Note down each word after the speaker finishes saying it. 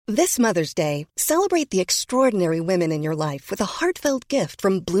This Mother's Day, celebrate the extraordinary women in your life with a heartfelt gift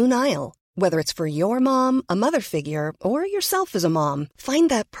from Blue Nile. Whether it's for your mom, a mother figure, or yourself as a mom, find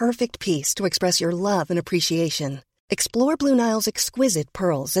that perfect piece to express your love and appreciation. Explore Blue Nile's exquisite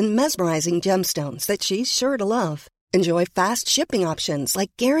pearls and mesmerizing gemstones that she's sure to love. Enjoy fast shipping options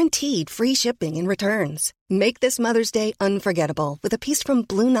like guaranteed free shipping and returns. Make this Mother's Day unforgettable with a piece from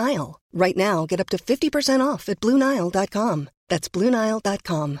Blue Nile. Right now, get up to 50% off at BlueNile.com. That's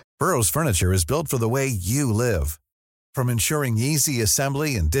BlueNile.com. Burrow's furniture is built for the way you live. From ensuring easy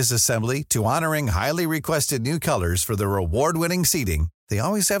assembly and disassembly to honoring highly requested new colors for their award-winning seating, they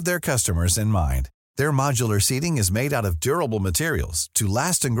always have their customers in mind. Their modular seating is made out of durable materials to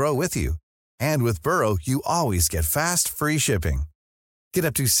last and grow with you. And with Burrow, you always get fast, free shipping. Get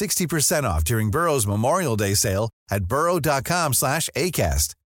up to 60% off during Burrow's Memorial Day sale at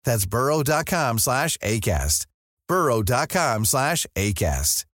burrow.com/ACAST. That's burrow.com/ACAST.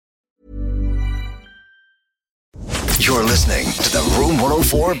 burrow.com/ACAST. You're listening to the Room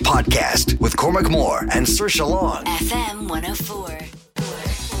 104 podcast with Cormac Moore and Saoirse Long. FM 104.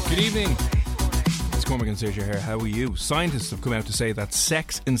 Good evening. It's Cormac and Saoirse here. How are you? Scientists have come out to say that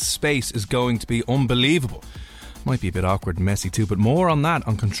sex in space is going to be unbelievable. Might be a bit awkward and messy too, but more on that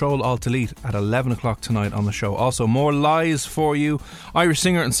on Control-Alt-Delete at 11 o'clock tonight on the show. Also, more lies for you. Irish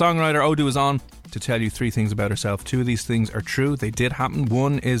singer and songwriter Odu is on to tell you 3 things about herself. 2 of these things are true. They did happen.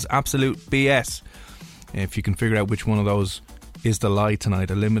 1 is absolute BS. If you can figure out which one of those is the lie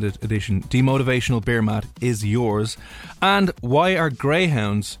tonight, a limited edition demotivational beer mat is yours. And why are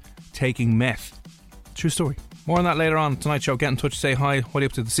greyhounds taking meth? True story. More on that later on tonight's show. Get in touch, say hi. What are you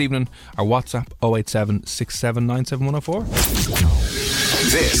up to this evening? Our WhatsApp 087 6797 104.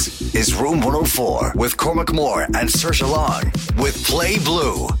 This is Room 104 with Cormac Moore and Saoirse Long with Play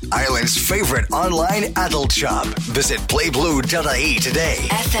Blue, Ireland's favourite online adult shop. Visit playblue.ie today.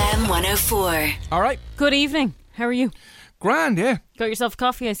 FM 104. All right. Good evening. How are you? Grand, yeah. Got yourself a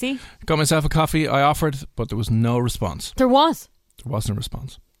coffee, I see. Got myself a coffee. I offered, but there was no response. There was. There wasn't a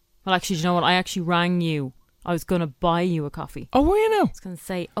response. Well, actually, do you know what? I actually rang you. I was going to buy you a coffee. Oh, were you now? I was going to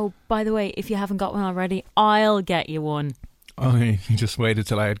say, oh, by the way, if you haven't got one already, I'll get you one. Oh, you just waited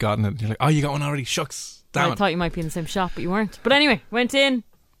till I had gotten it. You're like, oh, you got one already? Shucks. Damn I it. thought you might be in the same shop, but you weren't. But anyway, went in,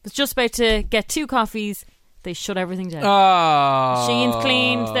 was just about to get 2 coffees. They shut everything down. Oh. Machines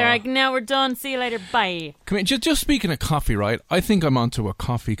cleaned. They're like, now we're done. See you later. Bye. Come here. Just speaking of coffee, right? I think I'm onto a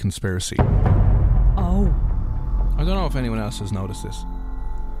coffee conspiracy. Oh. I don't know if anyone else has noticed this.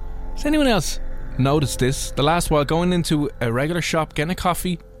 Has anyone else noticed this? The last while, going into a regular shop, getting a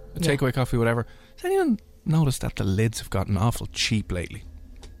coffee, a takeaway coffee, whatever. Has anyone noticed that the lids have gotten awful cheap lately?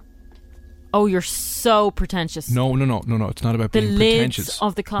 Oh, you're so pretentious. No. It's not about being pretentious. The lids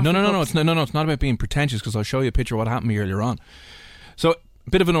of the coffee No. cups. It's not about being pretentious, because I'll show you a picture of what happened to me earlier on. So, a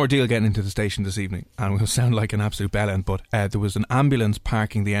bit of an ordeal getting into the station this evening, and we'll sound like an absolute bellend, but there was an ambulance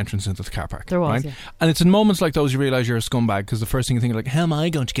parking the entrance into the car park. There was, right? yeah. And it's in moments like those you realise you're a scumbag, because the first thing you think is like, how am I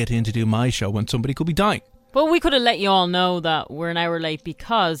going to get in to do my show when somebody could be dying? Well, we could have let you all know that we're an hour late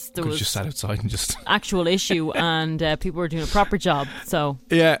because there was just sat outside and just actual issue and people were doing a proper job. So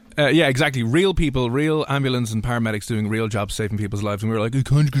yeah, exactly. Real people, real ambulance and paramedics doing real jobs, saving people's lives, and we were like, I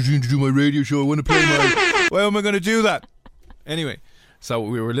can't continue to do my radio show. I want to play my. Why am I going to do that? Anyway, so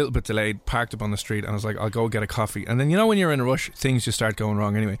we were a little bit delayed, parked up on the street, and I was like, I'll go get a coffee. And then when you're in a rush, things just start going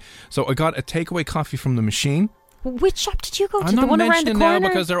wrong. Anyway, so I got a takeaway coffee from the machine. Which shop did you go to? I'm the not one around the mentioning corner? now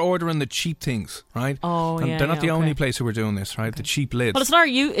because they're ordering the cheap things, right? Oh, and yeah. they're not the okay. only place who are doing this, right? Okay. The cheap lids. Well, it's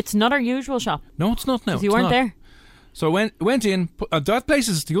not our usual shop. No, it's not now. You weren't there. So I went in. That place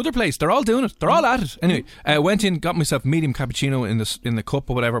is the other place. They're all doing it. They're all at it. Anyway, went in, got myself medium cappuccino in the cup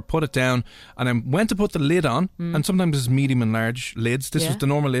or whatever. Put it down, and I went to put the lid on. And sometimes there's medium and large lids. This was the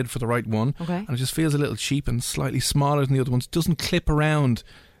normal lid for the right one. Okay. And it just feels a little cheap and slightly smaller than the other ones. It doesn't clip around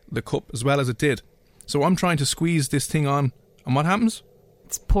the cup as well as it did. So I'm trying to squeeze this thing on, and what happens?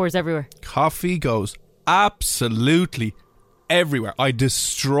 It pours everywhere. Coffee goes absolutely everywhere. I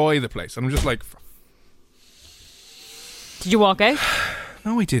destroy the place. I'm just like... Did you walk out?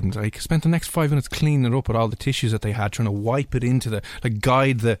 No, I didn't. I spent the next 5 minutes cleaning it up with all the tissues that they had, trying to wipe it into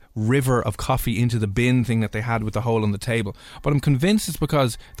guide the river of coffee into the bin thing that they had with the hole on the table. But I'm convinced it's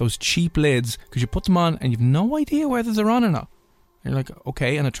because those cheap lids, because you put them on and you've no idea whether they're on or not. And you're like,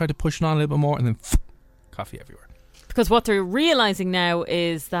 okay, and I tried to push it on a little bit more, and then coffee everywhere. Because what they're realising now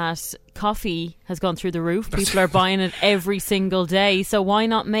is that coffee has gone through the roof. People are buying it every single day, so why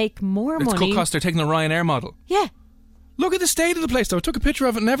not make more money? It's cut cost. They're taking the Ryanair model. Yeah. Look at the state of the place, though. I took a picture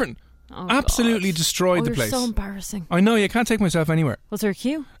of it in Everton. Oh, absolutely God. destroyed the place. So embarrassing. I know, you can't take myself anywhere. Was there a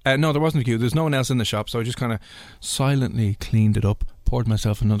queue? No, there wasn't a queue. There's no one else in the shop, so I just kind of silently cleaned it up, poured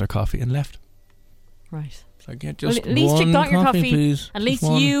myself another coffee and left. Right. It's like, yeah, just at least one you got your coffee. Please. At Just least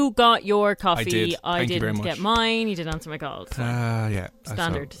one. you got your coffee. I did. Thank you very didn't much. get mine. You didn't answer my calls. Yeah.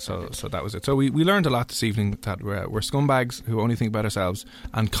 Standard. So that was it. So we learned a lot this evening that we're scumbags who only think about ourselves.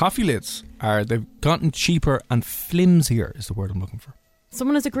 And coffee lids they've gotten cheaper and flimsier is the word I'm looking for.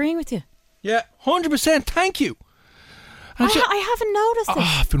 Someone is agreeing with you. Yeah, 100%. Thank you. I haven't noticed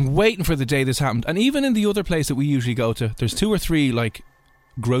it. I've been waiting for the day this happened. And even in the other place that we usually go to, there's 2 or 3 like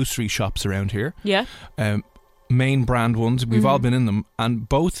grocery shops around here. Yeah. Main brand ones. We've all been in them, and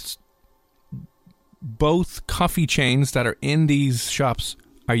both coffee chains that are in these shops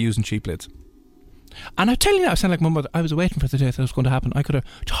are using cheap lids. And I tell you now, I sound like my mother. I was waiting for the day that was going to happen. I could have.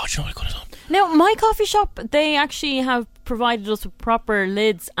 Oh, you know what I could have done? Now, my coffee shop, they actually have provided us with proper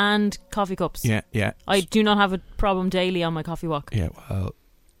lids and coffee cups. Yeah. I do not have a problem daily on my coffee walk. Yeah, well,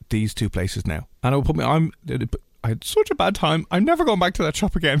 these 2 places now, and it will put me. I had such a bad time. I'm never going back to that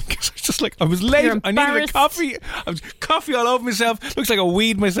shop again because I was just like, I was late. I needed a coffee. I was coffee all over myself. Looks like I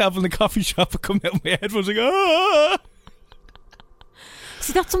weed myself in the coffee shop. I come out of my headphones like, ah.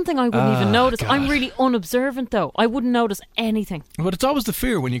 See, that's something I wouldn't even notice. God. I'm really unobservant, though. I wouldn't notice anything. But it's always the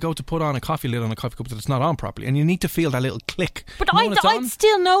fear when you go to put on a coffee lid on a coffee cup that it's not on properly, and you need to feel that little click. But you know when it's I'd on?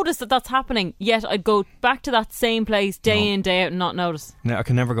 still notice that that's happening. Yet I'd go back to that same place day in, day out and not notice. No, I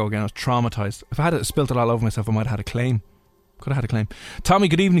can never go again. I was traumatised. If I had spilt it all over myself, I might have had a claim. Could have had a claim. Tommy,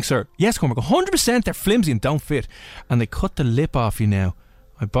 good evening, sir. Yes, Cormac, 100% they're flimsy and don't fit, and they cut the lip off you now.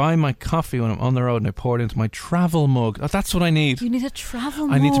 I buy my coffee when I'm on the road and I pour it into my travel mug. Oh, that's what I need. You need a travel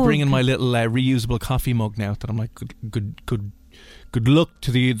mug. I need to bring in my little reusable coffee mug now. That I'm like, good luck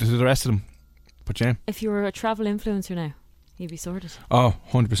to the rest of them. But yeah. If you were a travel influencer now, you'd be sorted. Oh,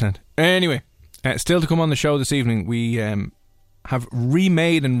 100%. Anyway, still to come on the show this evening, we have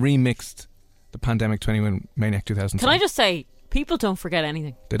remade and remixed the Pandemic 21 Maniac 2000. Can I just say, people don't forget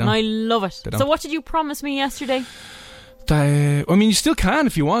anything. They don't. And I love it. They don't. So what did you promise me yesterday? I mean, you still can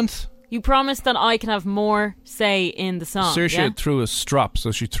if you want. You promised that I can have more say in the song. Saoirse threw a strop,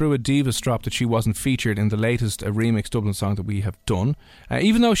 so she threw a diva strop that she wasn't featured in the latest remix Dublin song that we have done.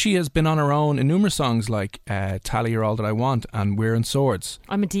 Even though she has been on her own in numerous songs like Tally You're All That I Want and We're in Swords.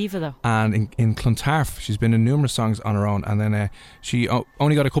 I'm a diva though. And in Clontarf, she's been in numerous songs on her own. And then she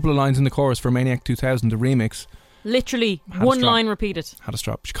only got a couple of lines in the chorus for Maniac 2000, the remix. Literally one line repeated. Had a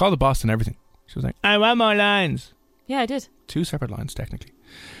strop. She called the boss and everything. She was like, I want more lines. Yeah, I did. 2 separate lines, technically.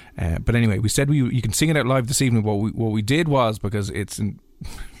 But anyway, we said you can sing it out live this evening. What we did was, because that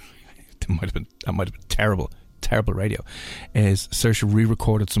might have been terrible radio, is Saoirse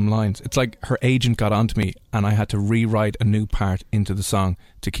re-recorded some lines. It's like her agent got onto me and I had to rewrite a new part into the song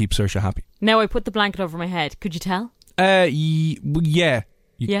to keep Saoirse happy. Now I put the blanket over my head. Could you tell? Yeah.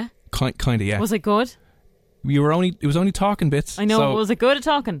 Yeah? Kind of, yeah. Was it good? It was only talking bits. I know. So was it good at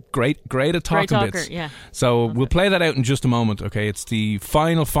talking? Great at talking Great talker, bits. Yeah. So we'll play that out in just a moment. Okay, it's the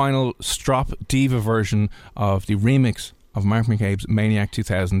final strop diva version of the remix of Mark McCabe's Maniac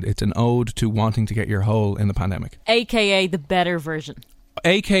 2000. It's an ode to wanting to get your hole in the pandemic. AKA the better version.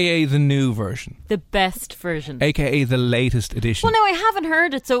 AKA the new version. The best version. AKA the latest edition. Well, no, I haven't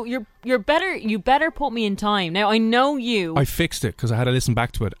heard it, so you're better. You better put me in time. Now I know you. I fixed it because I had to listen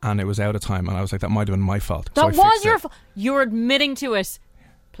back to it and it was out of time, and I was like, that might have been my fault. That was your fault. You're admitting to it.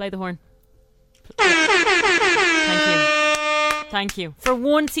 Play the horn. Thank you. For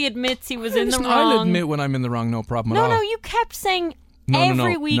once, he admits he was in the wrong. I'll admit when I'm in the wrong, no problem at all. No, you kept saying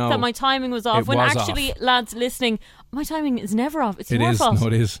every week that my timing was off. It when was lads listening, my timing is never off. It's it your is. fault. No,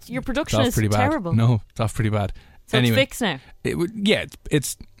 it is. Your production is pretty terrible. Bad. No, it's off pretty bad. So anyway, it's fixed now.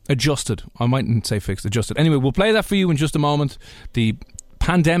 It's adjusted. I mightn't say fixed, adjusted. Anyway, we'll play that for you in just a moment. The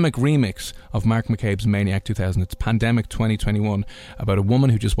Pandemic remix of Mark McCabe's Maniac 2000. It's Pandemic 2021, about a woman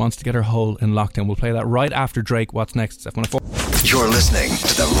who just wants to get her hole in lockdown. We'll play that right after Drake. What's next? It's F104. You're listening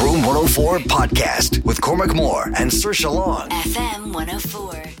to the Room 104 podcast with Cormac Moore and Saoirse Long. FM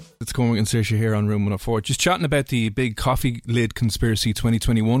 104. It's Cormac and Saoirse here on Room 104. Just chatting about the big coffee lid conspiracy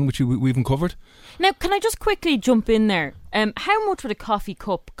 2021, which we've uncovered. Now, can I just quickly jump in there? How much would a coffee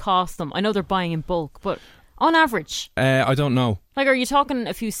cup cost them? I know they're buying in bulk, but on average? I don't know. Like, are you talking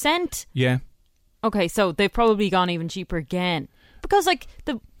a few cent? Yeah. Okay, so they've probably gone even cheaper again. Because, like,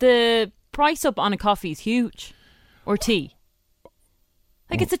 the price up on a coffee is huge. Or tea.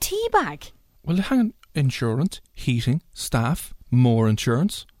 Like, it's a tea bag. Well, hang on. Insurance, heating, staff, more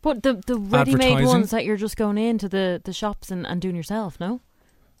insurance. But the ready-made ones that you're just going into the shops and doing yourself, no?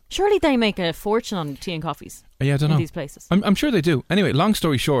 Surely they make a fortune on tea and coffees. Yeah, I don't know. In these places. I'm sure they do. Anyway, long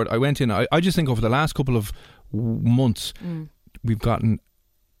story short, I went in. I just think over the last couple of months, we've gotten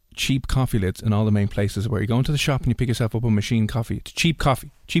cheap coffee lids in all the main places where you go into the shop and you pick yourself up a machine coffee. It's cheap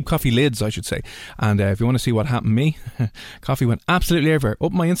coffee lids, I should say. And if you want to see what happened to me, coffee went absolutely everywhere.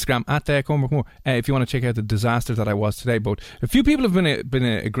 Up my Instagram at Cormac Moore. If you want to check out the disaster that I was today. But a few people have been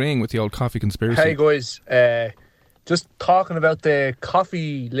agreeing with the old coffee conspiracy. Hey guys, just talking about the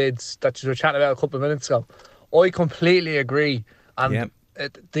coffee lids that you were chatting about a couple of minutes ago. I completely agree. And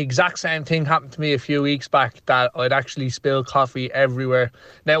the exact same thing happened to me a few weeks back, that I'd actually spill coffee everywhere.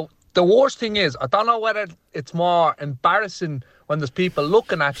 Now, the worst thing is, I don't know whether it's more embarrassing when there's people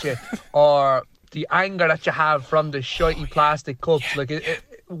looking at you or the anger that you have from the shitey plastic cups. Like,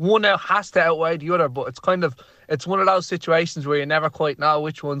 one has to outweigh the other, but it's one of those situations where you never quite know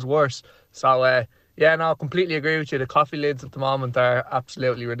which one's worse. So, I completely agree with you. The coffee lids at the moment are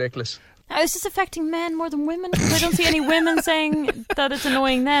absolutely ridiculous. Is this affecting men more than women? I don't see any women saying that it's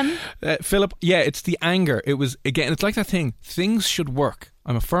annoying them. Philip, it's the anger. It was, again, it's like that thing. Things should work.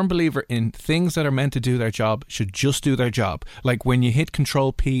 I'm a firm believer in things that are meant to do their job should just do their job. Like when you hit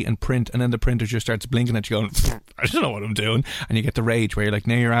Control P and print, and then the printer just starts blinking at you going, I don't know what I'm doing. And you get the rage where you're like,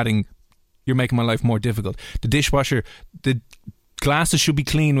 now you're making my life more difficult. The dishwasher, the glasses should be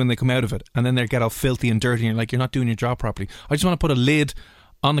clean when they come out of it, and then they get all filthy and dirty and you're like, you're not doing your job properly. I just want to put a lid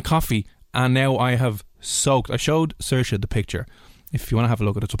on the coffee. And now I have soaked. I showed Saoirse the picture. If you want to have a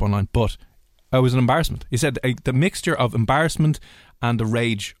look at it, it's up online. But it was an embarrassment. He said the mixture of embarrassment and the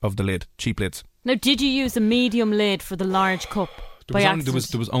rage of the lid, cheap lids. Now, did you use a medium lid for the large cup by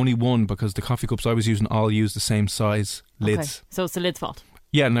accident? There was only one, because the coffee cups I was using all used the same size lids. Okay, so it's the lid's fault.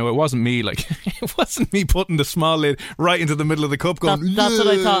 Yeah, no, it wasn't me. Like, it wasn't me putting the small lid right into the middle of the cup going... That's what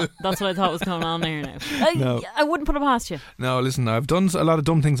I thought. That's what I thought was going on there now. No. I wouldn't put it past you. No, listen, I've done a lot of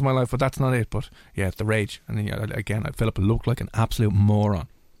dumb things in my life, but that's not it. But yeah, it's the rage. And then, again, Philip looked like an absolute moron.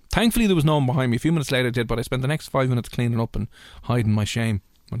 Thankfully, there was no one behind me. A few minutes later I did, but I spent the next 5 minutes cleaning up and hiding my shame.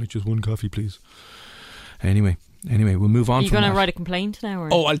 And just one coffee, please. Anyway, we'll move on. Are you going to write a complaint now? Or?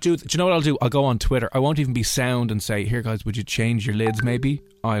 Oh, I'll do. Do you know what I'll do? I'll go on Twitter. I won't even be sound and say, "Here, guys, would you change your lids?" Maybe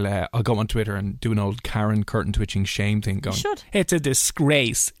I'll go on Twitter and do an old Karen curtain twitching shame thing. Going, you should. It's a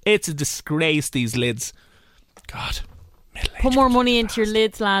disgrace. It's a disgrace. These lids. God, put more money into your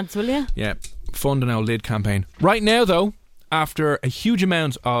lids, lads, will you? Yeah, fund an old lid campaign. Right now, though, after a huge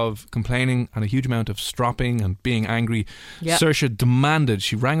amount of complaining and a huge amount of stropping and being angry, Saoirse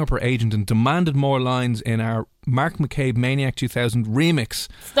she rang up her agent and demanded more lines in our Mark McCabe Maniac 2000 remix.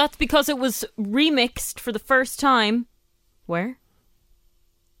 So that's because it was remixed for the first time. Where?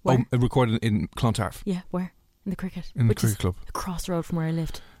 Recorded in Clontarf. Yeah, where? In the cricket. In the cricket club. Across the road from where I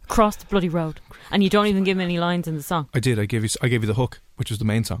lived. Across the bloody road. And you don't even give me any lines in the song. I did. I gave you the hook, which was the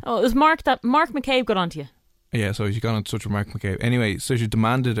main song. Oh, it was Mark McCabe got onto you. Yeah, so she got on touch with Mark McCabe. Anyway, so she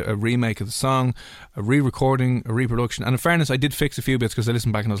demanded a remake of the song, a re-recording, a reproduction. And in fairness, I did fix a few bits because I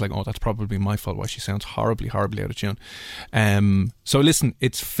listened back and I was like, oh, that's probably my fault why she sounds horribly, horribly out of tune. So listen,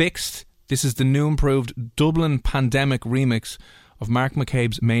 it's fixed. This is the new improved Dublin Pandemic remix of Mark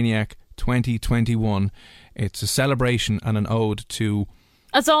McCabe's Maniac 2021. It's a celebration and an ode to...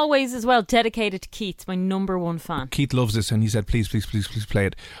 As always, as well, dedicated to Keith, my number one fan. Keith loves this and he said, please play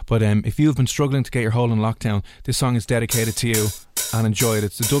it. But if you've been struggling to get your hole in lockdown, this song is dedicated to you, and enjoy it.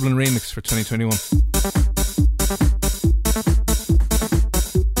 It's the Dublin remix for 2021.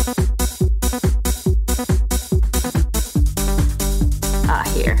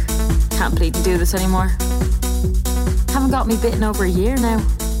 Here. Can't believe to do this anymore. Haven't got me bitten over a year now.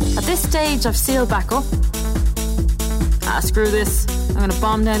 At this stage, I've sealed back up. Screw this. I'm going to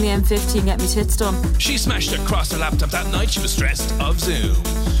bomb down the M50 and get me tits done. She smashed across her laptop that night. She was stressed of Zoom.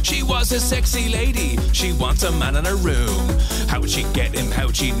 She was a sexy lady. She wants a man in her room. How would she get him?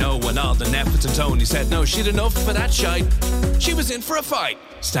 How'd she know when all the nepotism Tony said no? She'd enough for that shite. She was in for a fight.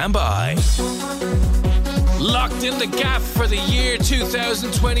 Stand by. Locked in the gap for the year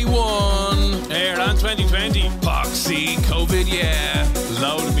 2021. Air on 2020. Poxy, COVID, yeah.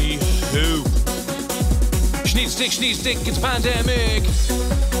 Load me who? She needs stick, it's pandemic.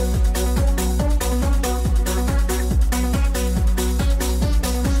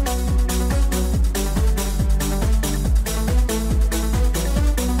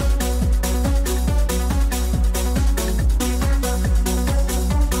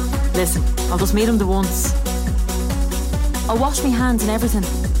 Listen, I'll just meet him the once. I'll wash my hands and everything.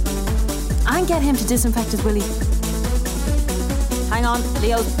 And get him to disinfect his willy. Hang on,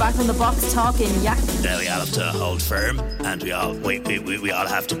 Leo's back on the box talking yak. Now we all have to hold firm, and we all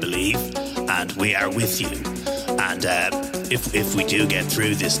have to believe, and we are with you. And if we do get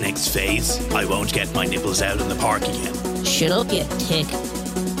through this next phase, I won't get my nipples out in the park again. Shut up, you tick.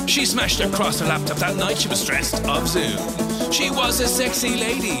 She smashed across her laptop that night. She was stressed of Zoom. She was a sexy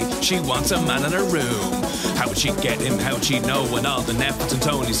lady, she wants a man in her room. How would she get him, how'd she know when all the Neffels and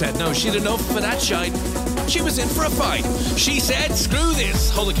Tony said no, she'd enough for that shite. She was in for a fight. She said, screw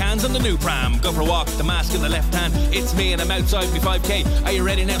this, hold the cans on the new pram. Go for a walk, the mask in the left hand. It's me and I'm outside me 5k. Are you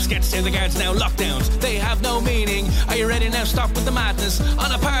ready now? Sketch to the guards now. Lockdowns, they have no meaning. Are you ready now? Stop with the madness.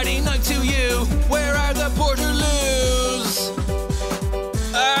 On a party night to you. Where are the Portaloos?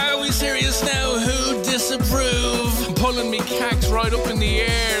 Are we serious now? Who disapprove? I'm pulling me cacks right up in the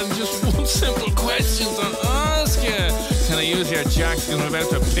air and just one simple question to ask you. Can I use your jacks? Because I'm about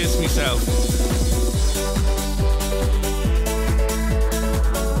to piss myself.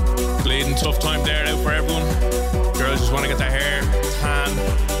 Bleeding tough time there out for everyone. Girls just want to get their hair tan,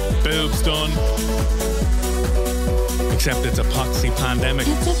 boobs done. Except it's a poxy pandemic.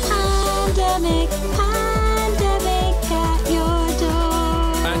 It's a pandemic at your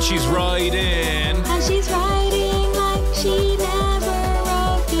door. And she's riding. And she's riding like she never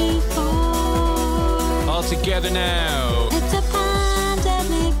rode before. All together now. It's a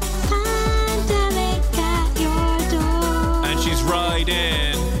pandemic at your door. And she's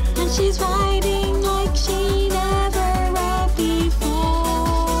riding. And she's riding like she never rode before.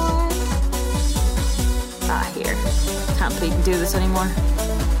 Here. Can't believe we do this anymore.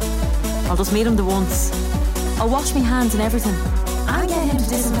 I'll just meet him the once. I'll wash my hands and everything. I'll get him to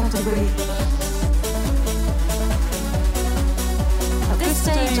disinfect the booty. At this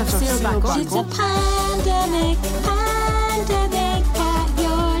stage, I've sealed back up. It's a pandemic at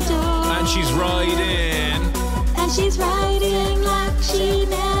your door. And she's riding. And she's riding like she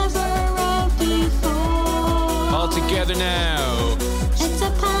never rode before. All together now. It's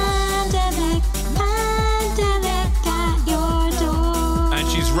a pandemic at your door. And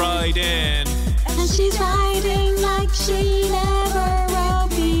she's riding. And she's riding like she never rode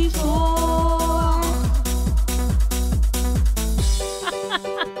before.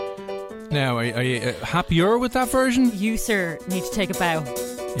 Now, are you happier with that version? You, sir, need to take a bow.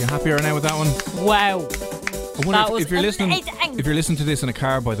 You happier now with that one? Wow. I wonder if you're listening. If you're listening to this in a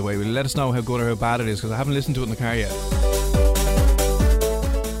car, by the way, will you let us know how good or how bad it is? Because I haven't listened to it in the car yet.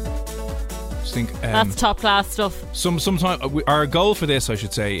 Just think that's top class stuff. Sometime our goal for this, I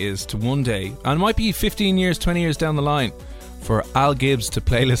should say, is to one day, and it might be 15 years, 20 years down the line, for Al Gibbs to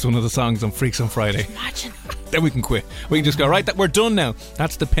playlist one of the songs on Freaks on Friday. Imagine. Then we can quit. We can just go, right, we're done now.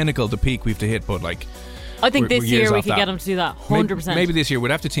 That's the pinnacle, the peak we have to hit. But like, I think this year we could that. get him to do that 100%. Maybe this year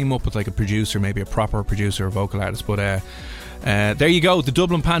we'd have to team up with like a producer, maybe a proper producer or vocal artist. But there you go, the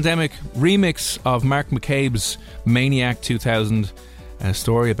Dublin Pandemic remix of Mark McCabe's Maniac 2000, a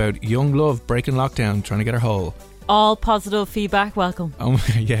story about young love breaking lockdown, trying to get her whole. All positive feedback, welcome. Oh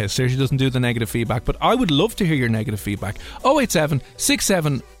yeah, Sergio doesn't do the negative feedback, but I would love to hear your negative feedback. 087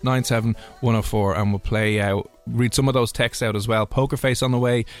 6797 104, and we'll read some of those texts out as well. Poker Face on the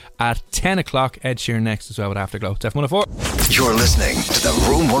way at 10 o'clock. Ed Sheeran next as well with Afterglow. It's F104. You're listening to the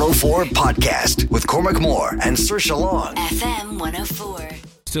Room 104 podcast with Cormac Moore and Saoirse Long. FM 104.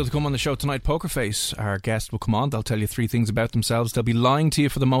 Still to come on the show tonight, Poker Face, our guest, will come on. They'll tell you 3 things about themselves. They'll be lying to you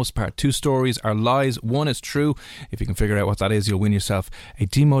for the most part. 2 stories are lies, 1 is true. If you can figure out what that is, you'll win yourself a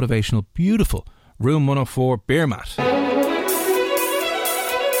demotivational, beautiful Room 104 beer mat.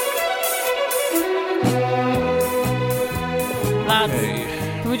 Lads,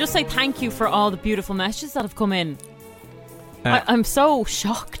 can we just say thank you for all the beautiful messages that have come in? I'm so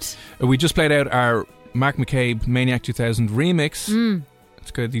shocked. We just played out our Mark McCabe Maniac 2000 remix. It's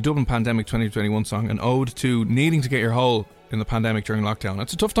good. The Dublin Pandemic 2021 song, an ode to needing to get your whole in the pandemic during lockdown.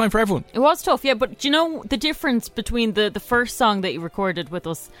 It's a tough time for everyone. It was tough, yeah, but do you know the difference between the first song that you recorded with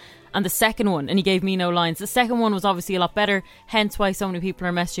us and the second one, and he gave me no lines? The second one was obviously a lot better, hence why so many people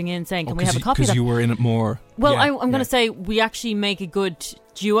are messaging in saying, can we have a copy of that? Because you were in it more. Well, yeah, I'm going to say we actually make a good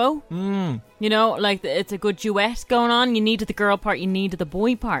duo. You know, like it's a good duet going on. You needed the girl part, you needed the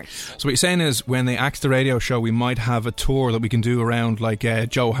boy part. So what you're saying is, when they axe the radio show, we might have a tour that we can do around like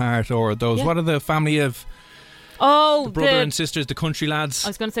Joe Hart or those. Yeah. What are the family of? Oh, the brother and sisters, the country lads. I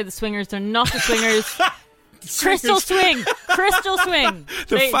was going to say the Swingers. They're not the Swingers. Crystal Swing.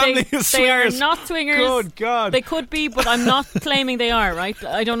 The family of Swingers. They are not Swingers. Good God. They could be, but I'm not claiming they are, right?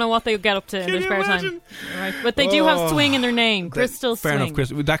 I don't know what they get up to in their spare time. Right? But they do have swing in their name. Crystal Swing. Fair enough,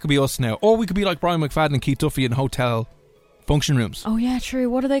 Chris. That could be us now. Or we could be like Brian McFadden and Keith Duffy in hotel function rooms. Oh yeah, true.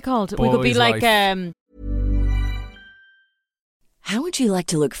 What are they called? Boys we could be like... How would you like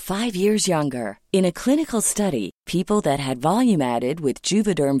to look 5 years younger? In a clinical study, people that had volume added with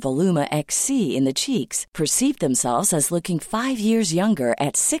Juvederm Voluma XC in the cheeks perceived themselves as looking 5 years younger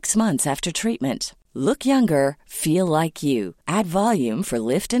at 6 months after treatment. Look younger, feel like you. Add volume for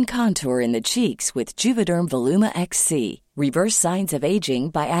lift and contour in the cheeks with Juvederm Voluma XC. Reverse signs of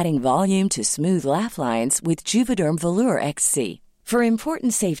aging by adding volume to smooth laugh lines with Juvederm Volure XC. For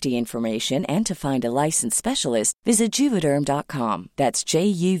important safety information and to find a licensed specialist, visit Juvederm.com. That's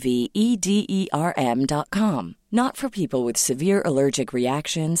JUVEDERM.com. Not for people with severe allergic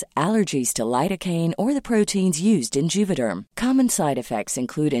reactions, allergies to lidocaine, or the proteins used in Juvederm. Common side effects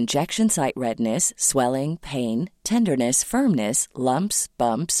include injection site redness, swelling, pain, tenderness, firmness, lumps,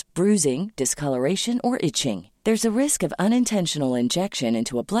 bumps, bruising, discoloration, or itching. There's a risk of unintentional injection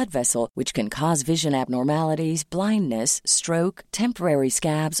into a blood vessel, which can cause vision abnormalities, blindness, stroke, temporary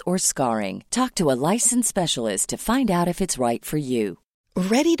scabs, or scarring. Talk to a licensed specialist to find out if it's right for you.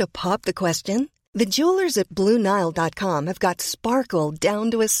 Ready to pop the question? The jewelers at BlueNile.com have got sparkle down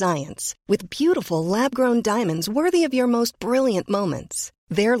to a science with beautiful lab-grown diamonds worthy of your most brilliant moments.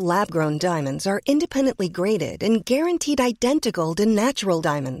 Their lab-grown diamonds are independently graded and guaranteed identical to natural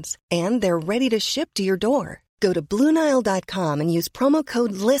diamonds, and they're ready to ship to your door. Go to BlueNile.com and use promo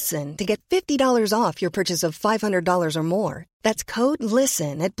code LISTEN to get $50 off your purchase of $500 or more. That's code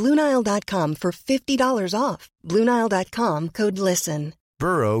LISTEN at BlueNile.com for $50 off. BlueNile.com, code LISTEN.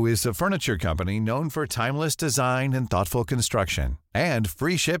 Burrow is a furniture company known for timeless design and thoughtful construction, and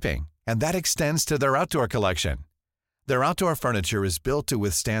free shipping, and that extends to their outdoor collection. Their outdoor furniture is built to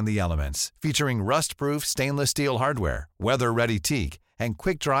withstand the elements, featuring rust-proof stainless steel hardware, weather-ready teak, and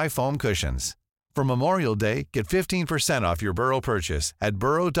quick-dry foam cushions. For Memorial Day, get 15% off your Burrow purchase at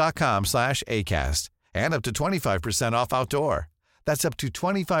burrow.com/ACAST and up to 25% off outdoor. That's up to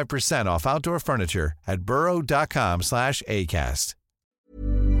 25% off outdoor furniture at burrow.com/ACAST.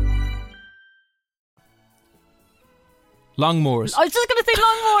 Longmoors. I was just going to say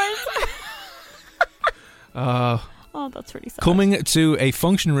Longmoors. Oh, that's really sad. Coming to a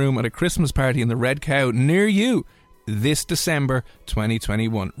function room at a Christmas party in the Red Cow near you this December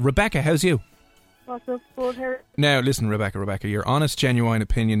 2021. Rebecca, how's you? What's up, good here? Now, listen, Rebecca, your honest, genuine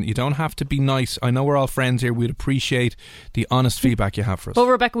opinion. You don't have to be nice. I know we're all friends here. We'd appreciate the honest feedback you have for us. But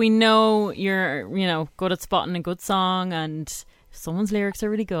Rebecca, we know you're, good at spotting a good song, and someone's lyrics are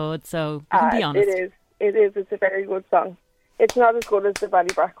really good, so you can be honest. It is. It's a very good song. It's not as good as the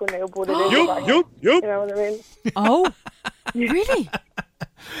Ballybrack one now, but it is. Yup. You know what I mean? Oh, really?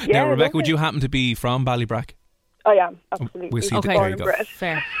 Now, Rebecca, would you happen to be from Ballybrack? I am, absolutely. We'll see. Okay, There you go.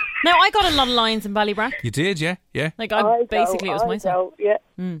 Fair. Now, I got a lot of lines in Ballybrack. You did, yeah? Like, it was my song. Yeah.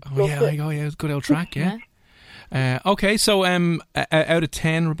 Oh, yeah, it was a good old track, yeah. Okay, so out of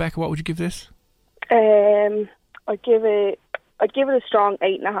 10, Rebecca, what would you give this? I'd give it a strong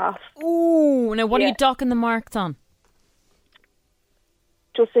 8.5. Ooh, now what are you docking the marks on?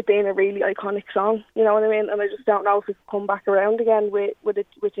 Just it being a really iconic song, you know what I mean? And I just don't know if it could come back around again with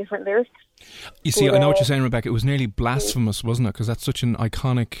different lyrics. You see, I know what you're saying, Rebecca. It was nearly blasphemous, wasn't it? Because that's such an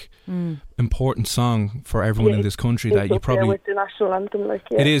iconic, important song for everyone in this country that you probably... with the national anthem, like,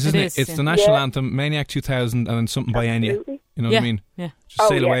 It is, isn't it? It's the national anthem, Maniac 2000, and then something by Enya. You know what I mean? Yeah. Just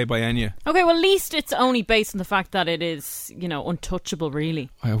Sail Away by Enya. Okay, well, at least it's only based on the fact that it is, untouchable, really.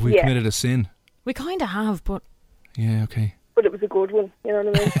 Have we committed a sin? We kind of have, but... Yeah, okay. But it was a good one, you know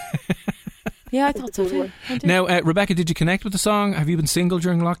what I mean? Yeah, I thought so too. Now, Rebecca, did you connect with the song? Have you been single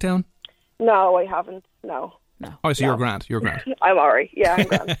during lockdown? No, I haven't. No. Oh, so you're grand. I'm alright. Yeah, I'm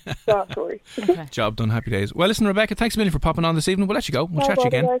grand. Not sorry. Okay. Job done. Happy days. Well, listen, Rebecca, thanks a million for popping on this evening. We'll let you go. We'll chat to you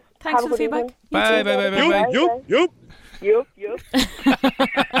again. Guys. Thanks for the feedback. Bye. Yup.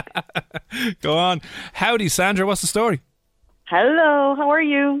 Go on. Howdy, Sandra. What's the story? Hello. How are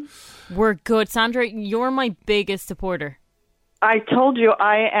you? We're good. Sandra, you're my biggest supporter. I told you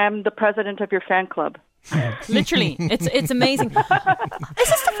I am the president of your fan club. Literally, it's amazing. Is this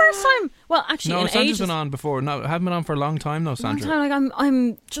the first time? Well, actually, no, in Sandra's ages. been on before. No, I haven't been on for a long time, though, Sandra. Like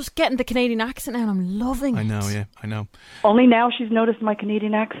I'm just getting the Canadian accent now, and I'm loving it. I know, yeah, I know. Only now she's noticed my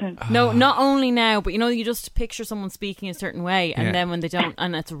Canadian accent. No, not only now, but you just picture someone speaking a certain way, and then when they don't,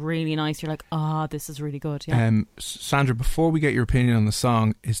 and it's really nice. You're like, this is really good. Yeah. Sandra, before we get your opinion on the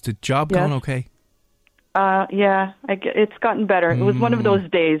song, is the job going okay? Yeah, it's gotten better. It was one of those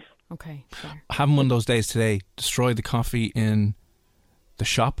days. Okay. Fair. Having one of those days today, destroyed the coffee in the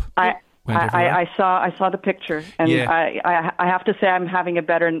shop. I saw the picture, and I have to say I'm having a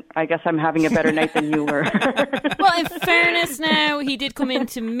better night than you were. Well, in fairness, now he did come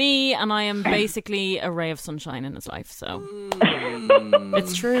into me, and I am basically a ray of sunshine in his life. So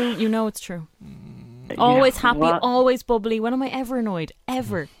it's true. It's true. Always happy, always bubbly. When am I ever annoyed?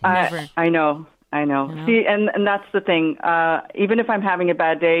 Ever, never. I know. See, and that's the thing. Even if I'm having a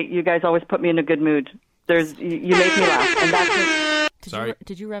bad day, you guys always put me in a good mood. You make me laugh, and Sorry.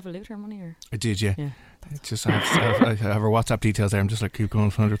 Did you Revolut her money or? I did, yeah. Just I have her WhatsApp details there. I'm just like, keep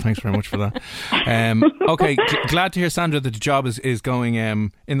going, Sandra. Thanks very much for that. Okay, glad to hear, Sandra, that the job is going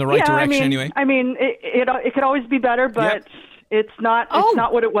in the right direction. Anyway, I mean, it could always be better, but it's not. It's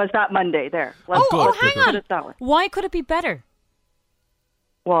not what it was that Monday. There. Hang on. Why could it be better?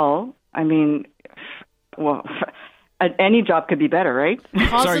 Well, I mean, any job could be better, right?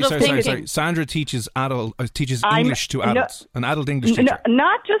 Sorry. Sandra teaches English to adults. An adult English teacher.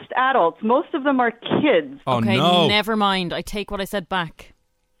 Not just adults. Most of them are kids. Oh, okay, no. Never mind. I take what I said back.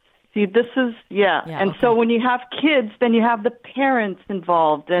 See, this is, and so when you have kids, then you have the parents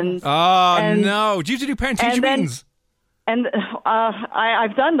involved. And no. Do you have to do parent-teacher meetings? And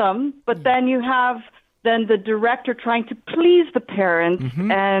I've done them, but then you have the director trying to please the parents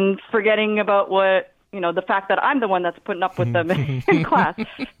and forgetting about the fact that I'm the one that's putting up with them in class.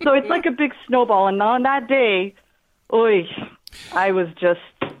 So it's like a big snowball. And on that day, I was just,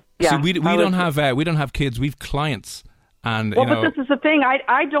 See, we don't have kids. We've clients. And but this is the thing.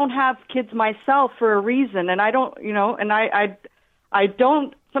 I don't have kids myself for a reason, and I don't, and I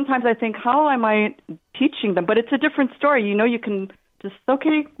don't. Sometimes I think, how am I teaching them? But it's a different story. You can just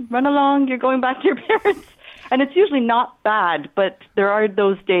run along. You're going back to your parents, and it's usually not bad. But there are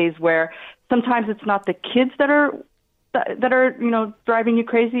those days where sometimes it's not the kids that are driving you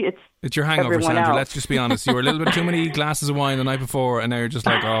crazy. It's your hangover, Sandra. Else. Let's just be honest. You were a little bit too many glasses of wine the night before, and now you're just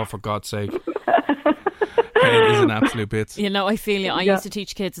like, oh, for God's sake. It is an absolute bit. I feel you. I used to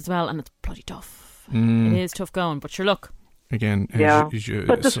teach kids as well, and it's bloody tough. It is tough going, but sure, look. Again,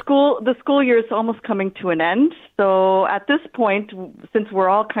 but the school year is almost coming to an end. So at this point, since we're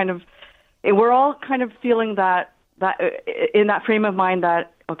all kind of feeling that in that frame of mind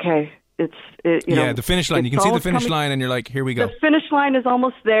that the finish line. You can see the finish line, and you're like, here we go. The finish line is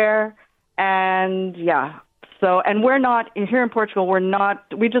almost there, and So, and we're not here in Portugal.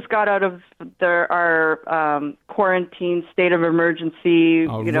 We just got out of our quarantine state of emergency.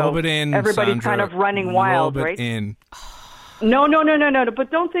 Rub it in, everybody's Sandra. Kind of running wild, rub right? It in. No.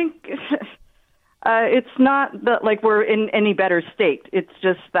 But don't think it's not that like we're in any better state. It's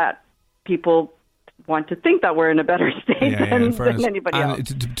just that people want to think that we're in a better state than anybody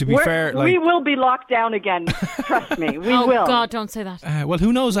else. To be fair, we will be locked down again. Trust me, we will. Oh God, don't say that. Well,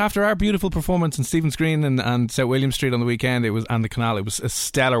 who knows? After our beautiful performance in Stephen's Green and St William Street on the weekend, and the Canal, it was a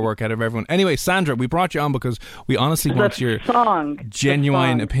stellar work out of everyone. Anyway, Sandra, we brought you on because we honestly want your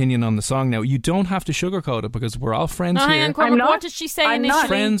genuine opinion on the song. Now, you don't have to sugarcoat it because we're all friends here. What did she say initially?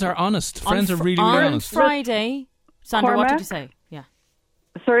 Friends are honest. Friends are really, really honest. On Friday, Sandra, what did you say? Yeah.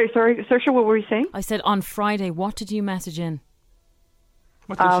 Sorry, Saoirse, what were you saying? I said on Friday, what did you message in?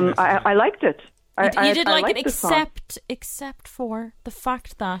 I liked it. You did like it, except for the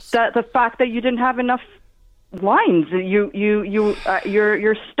fact that the fact that you didn't have enough lines.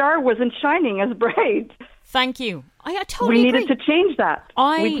 Your star wasn't shining as bright. Thank you. I totally We agree. needed to change that.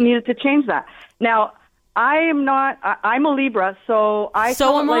 We needed to change that. Now, I'm not. I'm a Libra, so I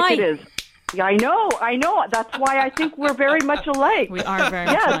feel like it is. Yeah, I know. That's why I think we're very much alike. We are very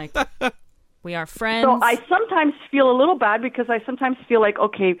much alike. We are friends. So I sometimes feel a little bad because I sometimes feel like,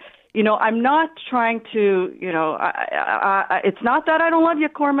 okay, I'm not trying to, it's not that I don't love you,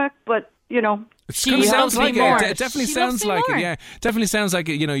 Cormac, but, It kind of sounds like it. It definitely sounds like it. Yeah, definitely sounds like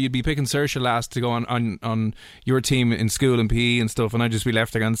it. You'd be picking Saoirse last to go on your team in school and PE and stuff, and I'd just be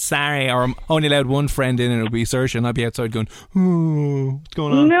left there going, sorry, or I'm only allowed one friend in, and it'll be Saoirse, and I'd be outside going, what's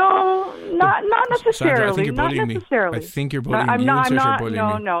going on? No, not necessarily. Sandra, I think you're bullying not necessarily. me. I think you're bullying me. I'm not.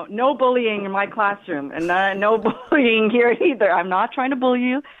 No bullying in my classroom, and no bullying here either. I'm not trying to bully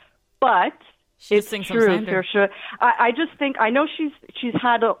you, but. It's true, Saoirse. I just think I know she's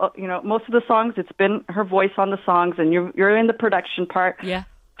had most of the songs. It's been her voice on the songs, and you're in the production part. Yeah.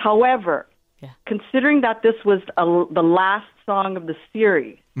 However, considering that this was the last song of the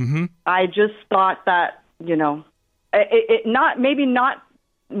series, I just thought that it not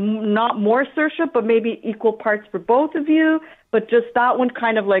more Saoirse, but maybe equal parts for both of you. But just that one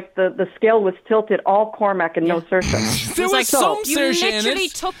kind of like the scale was tilted all Cormac and no Saoirse. There was some Saoirse in it. You literally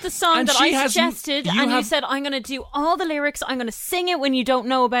took the song that I suggested and you said, I'm going to do all the lyrics, I'm going to sing it when you don't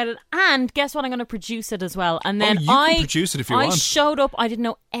know about it, and guess what, I'm going to produce it as well. And then you can produce it if you want. I showed up, I didn't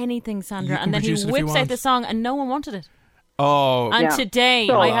know anything, Sandra, and then he whips out the song and no one wanted it. Oh, and today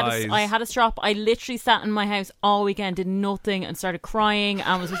I had a strop. I literally sat in my house all weekend, did nothing, and started crying,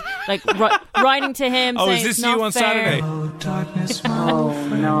 and was just, like writing to him. Oh, saying, is this it's you not on fair. Saturday? Oh, darkness. Oh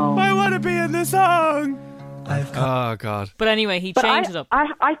no! I want to be in the song. Oh God! But anyway, he changed it up.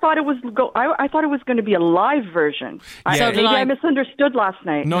 I thought it was I thought it was going to be a live version. So maybe I misunderstood last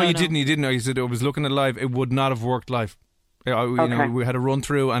night. No, you didn't. You didn't. You said I was looking at live. It would not have worked live. You know, we had a run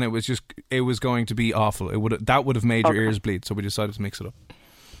through, and it was going to be awful. That would have made your ears bleed, so we decided to mix it up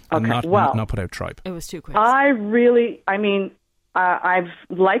and not put out Tribe. It was too quick. I've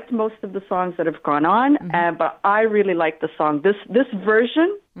liked most of the songs that have gone on, but I really like the song. This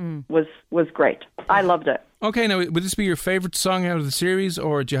version was great. I loved it. Okay, now would this be your favourite song out of the series,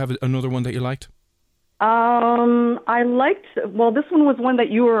 or do you have another one that you liked? I liked. Well, this one was one that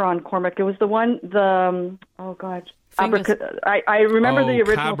you were on, Cormac. It was the one. I remember the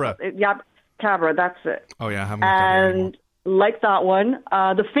original. Cabra. Yeah, Cabra. That's it. Oh yeah, I haven't. And like that one.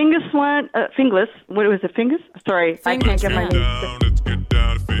 The Fingus one. Fingless. What was it? Fingus? Sorry, I can't get my name. Let's get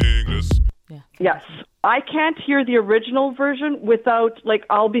down to Fingless. Yeah. Yes, I can't hear the original version without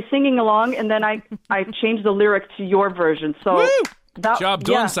I'll be singing along, and then I change the lyric to your version. So woo! Job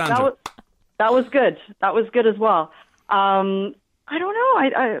done, Sandra. That was good. That was good as well. I don't know.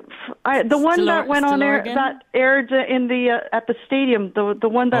 I the one that went on air that aired in the at the stadium. The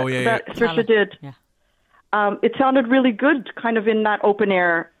one that Saoirse did. Yeah. It sounded really good, kind of in that open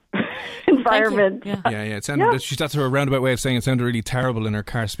air environment. Yeah. It sounded. That's her roundabout way of saying it sounded really terrible in her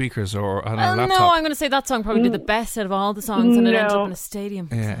car speakers or on her laptop. No, I'm going to say that song probably did the best out of all the songs, and it ended up in a stadium.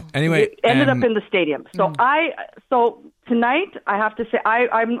 Yeah. So. Anyway, it ended up in the stadium. So tonight, I have to say,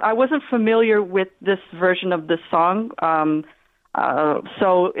 I wasn't familiar with this version of this song.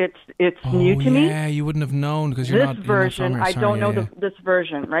 So it's new to me. Yeah, you wouldn't have known because you're not. This version, I don't know this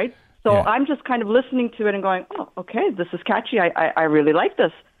version, right? So I'm just kind of listening to it and going, oh, okay, this is catchy. I really like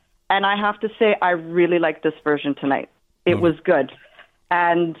this. And I have to say, I really like this version tonight. It was good.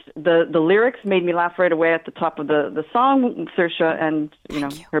 And the lyrics made me laugh right away at the top of the song, Saoirse and,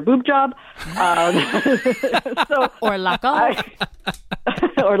 her boob job. Or lack of.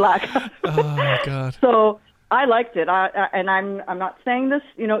 Or lack of. Oh, God. So I liked it. And I'm not saying this,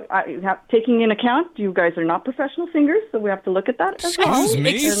 taking in account, you guys are not professional singers, so we have to look at that as well.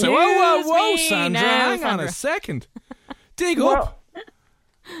 Excuse me? Whoa, Sandra. Hang on a second. Dig up.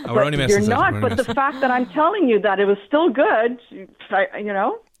 We're only messing. You're not, but the fact that I'm telling you that it was still good,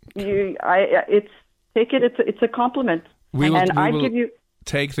 it's a compliment. I give you.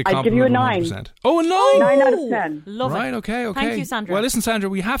 Take the compliment. I'd give you a 9. 100%. Oh, a 9! 9 out of 10. Love it. Right, okay. Thank you, Sandra. Well, listen, Sandra,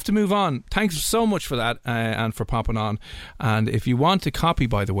 we have to move on. Thanks so much for that and for popping on. And if you want a copy,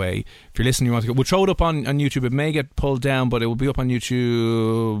 by the way, if you're listening, we'll throw it up on YouTube. It may get pulled down, but it will be up on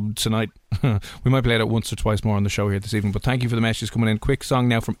YouTube tonight. We might play it once or twice more on the show here this evening. But thank you for the messages coming in. Quick song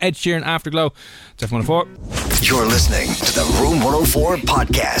now from Ed Sheeran, Afterglow. It's F104. You're listening to the Room 104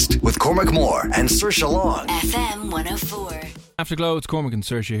 podcast with Cormac Moore and Saoirse Long. FM 104. Afterglow, it's Cormac and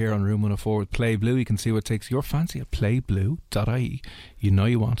Saoirse here on Room 104 with Play Blue. You can see what takes your fancy at playblue.ie. You know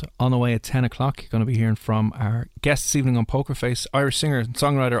you want it. On the way at 10 o'clock, you're going to be hearing from our guest this evening on Poker Face, Irish singer and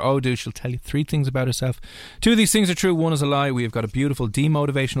songwriter Odu. She'll tell you 3 things about herself. 2 of these things are true, 1 is a lie. We have got a beautiful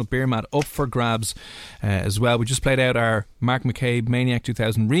demotivational beer mat up for grabs as well. We just played out our Mark McCabe Maniac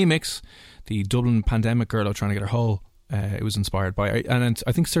 2000 remix, the Dublin pandemic girl trying to get her whole. It was inspired by, and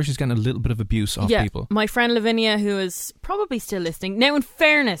I think Saoirse's getting a little bit of abuse off people. My friend Lavinia, who is probably still listening. Now, in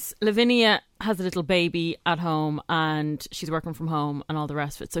fairness, Lavinia has a little baby at home and she's working from home and all the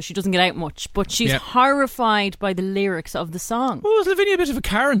rest of it, so she doesn't get out much. But she's horrified by the lyrics of the song. Oh, is Lavinia a bit of a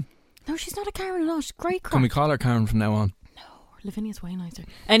Karen? No, she's not a Karen at all. She's great crap. Can we call her Karen from now on? No, Lavinia's way nicer.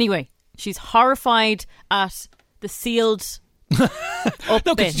 Anyway, she's horrified at the sealed. No,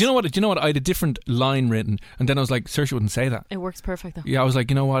 because do you know what? I had a different line written, and then I was like, Saoirse wouldn't say that. It works perfect though. Yeah, I was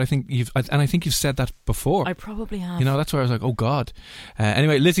like, you know what? I think you've said that before. I probably have. That's why I was like, oh God.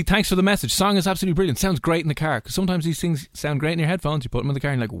 Anyway, Lizzie, thanks for the message. Song is absolutely brilliant. Sounds great in the car, because sometimes these things sound great in your headphones. You put them in the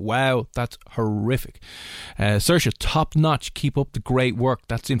car and you're like, wow, that's horrific. Saoirse, top notch. Keep up the great work.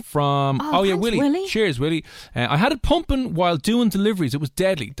 That's in from thanks, Willie. Cheers, Willie. I had it pumping while doing deliveries. It was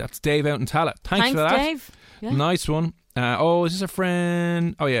deadly. That's Dave out in Tallaght. Thanks for that, Dave. Yeah. Nice one. Is this a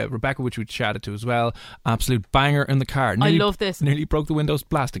friend? Oh yeah, Rebecca, which we chatted to as well. Absolute banger in the car. I love this. Nearly broke the windows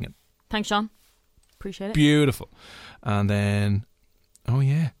blasting it. Thanks, Sean. Appreciate it. Beautiful. And then,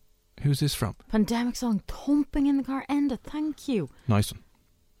 who's this from? Pandemic song, thumping in the car. Enda, thank you. Nice one.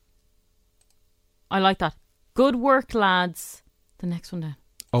 I like that. Good work, lads. The next one down.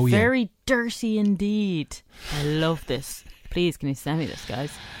 Oh yeah. Very dirty indeed. I love this. Please, can you send me this,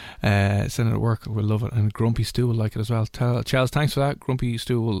 guys? Send it at work. We'll love it. And Grumpy Stu will like it as well. Charles, thanks for that. Grumpy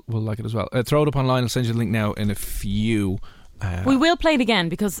Stu will like it as well. Throw it up online. I'll send you the link now in a few. We will play it again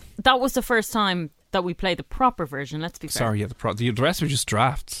because that was the first time that we played the proper version. Let's be fair. Sorry, the rest were just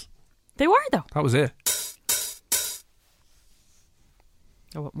drafts. They were though. That was it.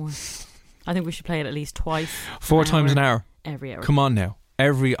 Oh, what more? I think we should play it at least twice. 4 times an hour. Every hour. Come on now.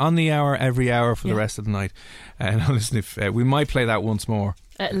 on the hour, every hour for the rest of the night. And listen, if we might play that once more.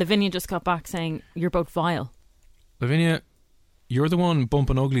 Lavinia just got back saying, you're both vile. Lavinia, you're the one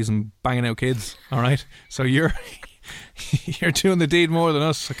bumping uglies and banging out kids, all right? So you're doing the deed more than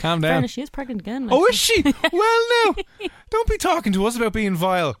us, so calm down. She is pregnant again. Oh, is she? Well, no. Don't be talking to us about being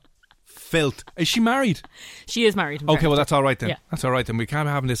vile. Filth. Is she married? She is married. Okay, well, that's all right then. Yeah. That's all right then. We can't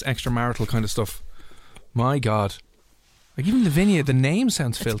be having this extramarital kind of stuff. My God. Like, even Lavinia, the name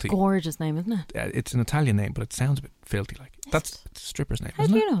sounds filthy. It's a gorgeous name, isn't it? It's an Italian name, but it sounds a bit filthy. Like that's a stripper's name. How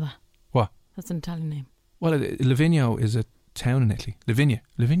isn't do it? you know that? What? That's an Italian name. Well, Livigno is a town in Italy.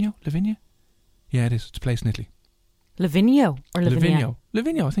 Livigno? Yeah, it is. It's a place in Italy. Livigno or Lavinia?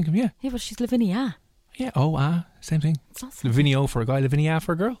 Livigno, I think. Yeah. Yeah, but she's Lavinia. Yeah. Same thing. It's not Livigno for a guy, Lavinia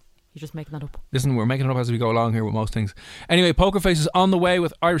for a girl. You're just making that up. Listen, we're making it up as we go along here with most things. Anyway, Poker Face is on the way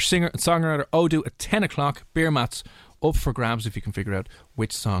with Irish singer and songwriter Odu at 10 o'clock. Beer mats up for grabs if you can figure out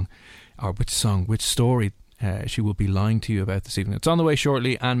which story she will be lying to you about this evening. It's on the way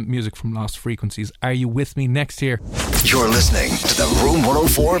shortly, and music from Lost Frequencies. Are you with me next year? You're listening to the Room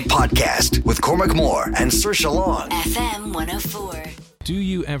 104 podcast with Cormac Moore and Saoirse Long. FM 104. Do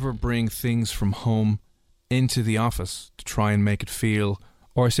you ever bring things from home into the office to try and make it feel,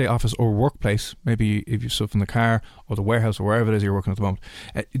 or say office or workplace, maybe if you stuff in the car or the warehouse or wherever it is you're working at the moment,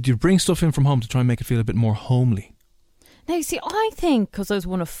 do you bring stuff in from home to try and make it feel a bit more homely? Now, you see, I think, because I was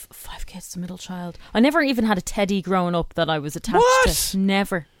one of 5 kids, a middle child, I never even had a teddy growing up that I was attached to.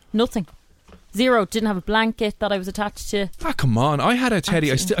 Never. Nothing. Zero. Didn't have a blanket that I was attached to. Ah, come on. I had a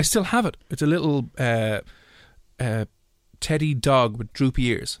teddy. I still have it. It's a little teddy dog with droopy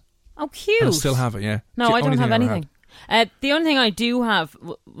ears. Oh, cute. I still have it, yeah. No, I don't have anything. The only thing I do have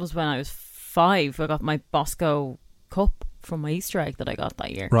was when I was 5, I got my Bosco cup from my Easter egg that I got that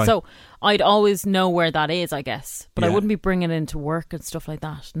year. Right. So I'd always know where that is, I guess. But I Yeah. wouldn't be bringing it into work and stuff like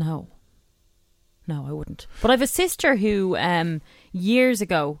that. No, I wouldn't. But I have a sister who years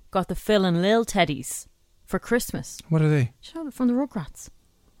ago got the Phil and Lil teddies for Christmas. What are they? You know, from the Rugrats.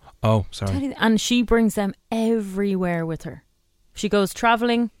 Oh, sorry. Teddy, and she brings them everywhere with her. If she goes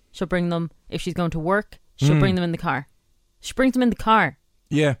travelling, she'll bring them. If she's going to work, she'll bring them in the car. She brings them in the car.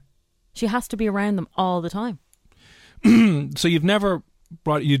 Yeah. She has to be around them all the time. So you've never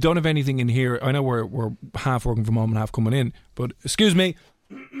brought, you don't have anything in here. I know we're half working from home and half coming in, but excuse me.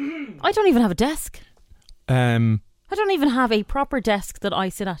 I don't even have a desk. I don't even have a proper desk that I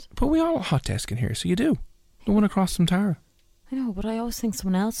sit at. But we all have a hot desk in here, so you do. The one across from Tara. I know, but I always think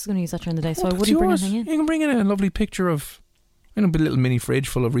someone else is going to use that during the day, so I It's wouldn't bring yours. anything in. You can bring in a lovely picture of, a little mini fridge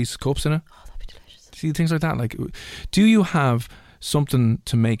full of Reese's cups in it. Oh, that'd be delicious. See, things like that. Like, do you have something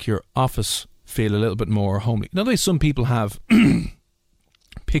to make your office feel a little bit more homely? Not only some people have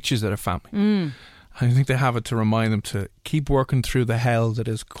pictures that are family. I think they have it to remind them to keep working through the hell that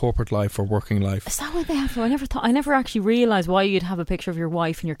is corporate life or working life. Is that what they have? I never actually realised why you'd have a picture of your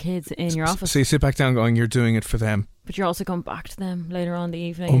wife and your kids in your office. So you sit back down going, you're doing it for them. But you're also going back to them later on in the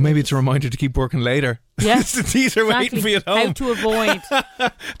evening. Oh, maybe it's a reminder to keep working later. Yes. These are waiting for you at home. How to avoid.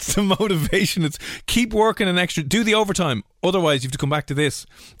 It's the motivation. It's keep working an extra, do the overtime. Otherwise, you have to come back to this.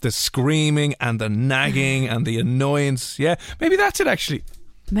 The screaming and the nagging and the annoyance. Yeah, maybe that's it actually.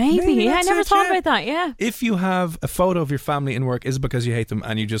 Maybe yeah, I that's never it, thought yeah. about that, yeah. If you have a photo of your family in work, is it because you hate them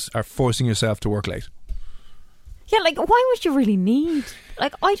and you just are forcing yourself to work late? Yeah, like, why would you really need...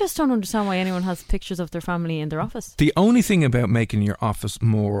 Like, I just don't understand why anyone has pictures of their family in their office. The only thing about making your office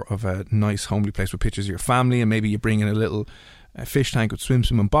more of a nice, homely place with pictures of your family, and maybe you bring in a little fish tank with Swim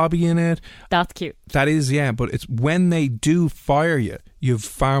and Bobby in it. That's cute. That is, yeah, but it's when they do fire you, you have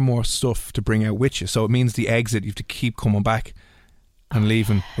far more stuff to bring out with you. So it means the exit, you have to keep coming back and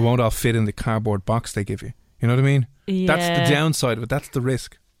leaving. It won't all fit in the cardboard box they give you. You know what I mean? Yeah. That's the downside of it. That's the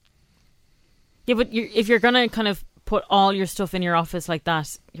risk. Yeah, but if you're going to kind of put all your stuff in your office like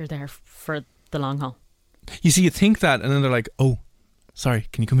that, you're there for the long haul. You see, you think that, and then they're like, oh, sorry,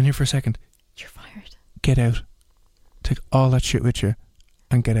 can you come in here for a second? You're fired. Get out. Take all that shit with you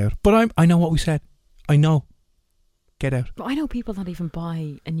and get out. But I know what we said. I know. Get out. But I know people that even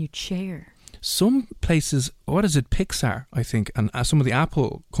buy a new chair. Some places, what is it, Pixar, I think, and some of the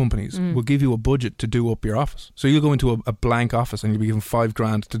Apple companies will give you a budget to do up your office. So you'll go into a blank office and you'll be given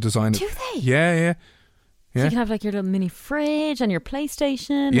 $5,000 to design it. Do they? Yeah. So you can have like your little mini fridge and your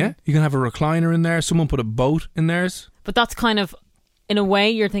PlayStation. Yeah, you can have a recliner in there. Someone put a boat in theirs. But that's kind of, in a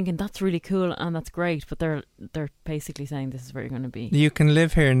way, you're thinking that's really cool and that's great. But they're basically saying this is where you're going to be. You can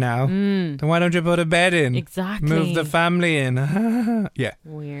live here now. Then why don't you put a bed in? Exactly. Move the family in. Yeah.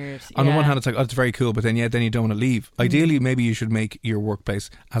 Weird. On the one hand, it's like, oh, it's very cool, but then you don't want to leave. Ideally, maybe you should make your workplace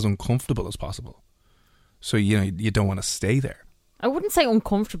as uncomfortable as possible. So, you don't want to stay there. I wouldn't say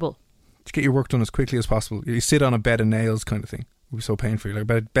uncomfortable. To get your work done as quickly as possible. You sit on a bed of nails kind of thing. It would be so painful. Like,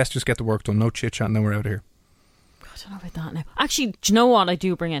 but best just get the work done. No chit-chat, now we're out of here. I don't know about that now. Actually, do you know what I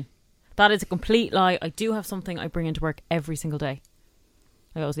do bring in? That is a complete lie. I do have something I bring into work every single day.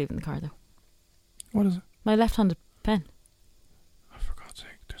 I always leave it in the car, though. What is it? My left-handed pen. Oh, for God's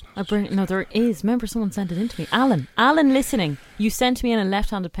sake. There's No, there is. Remember, someone sent it in to me. Alan, listening. You sent me in a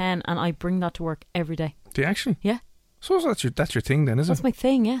left-handed pen, and I bring that to work every day. Do you actually? Yeah. So that's your thing then, isn't it? That's my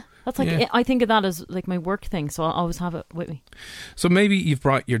thing, yeah. That's like, Yeah. I think of that as like my work thing, so I'll always have it with me. So maybe you've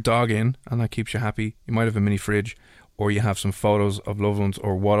brought your dog in and that keeps you happy. You might have a mini fridge, or you have some photos of loved ones,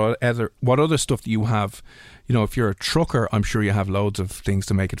 or what other stuff that you have. You know, if you're a trucker, I'm sure you have loads of things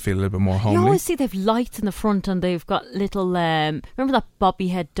to make it feel a little bit more homely. You always see they've lights in the front, and they've got little, remember that bobby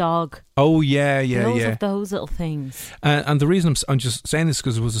head dog? Oh, yeah. They always have those little things. And the reason I'm just saying this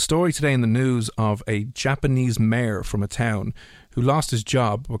because there was a story today in the news of a Japanese mayor from a town who lost his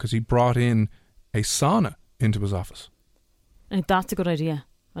job because he brought in a sauna into his office. I think that's a good idea.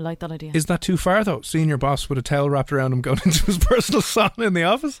 I like that idea. Is that too far though? Seeing your boss with a towel wrapped around him going into his personal sauna in the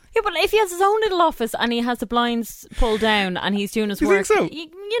office? Yeah, but if he has his own little office and he has the blinds pulled down and he's doing his You work, think so?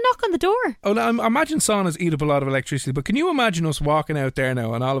 you knock on the door. Oh, now, I imagine saunas eat up a lot of electricity, but can you imagine us walking out there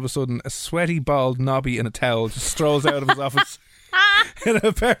now and all of a sudden a sweaty, bald knobby in a towel just strolls out of his office in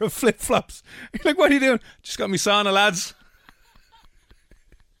a pair of flip-flops? You're like, what are you doing? Just got me sauna, lads.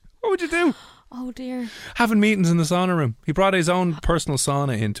 What would you do? Oh dear. Having meetings in the sauna room. He brought his own personal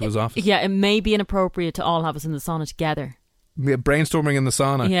sauna into his office. Yeah, it may be inappropriate to all have us in the sauna together. Yeah, brainstorming in the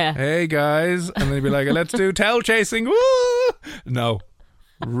sauna. Yeah. Hey guys. And then he'd be like, let's do towel chasing. Woo! No.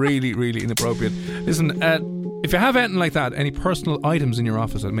 Really, really inappropriate. Listen, if you have anything like that, any personal items in your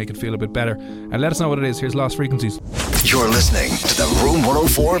office that make it feel a bit better, and let us know what it is. Here's Lost Frequencies. You're listening to the Room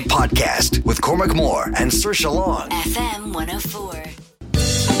 104 podcast with Cormac Moore and Saoirse Long. FM 104.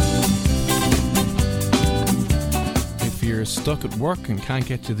 If you're stuck at work and can't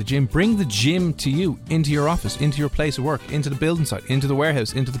get to the gym, bring the gym to you, into your office, into your place of work, into the building site, into the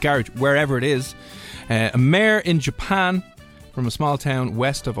warehouse, into the garage, wherever it is. A mayor in Japan from a small town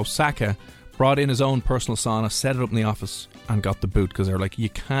west of Osaka brought in his own personal sauna, set it up in the office and got the boot because they were like, you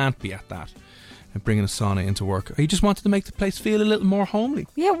can't be at that and bringing a sauna into work. He just wanted to make the place feel a little more homely.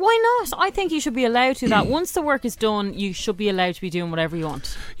 Yeah, why not? I think you should be allowed to that. Once the work is done, you should be allowed to be doing whatever you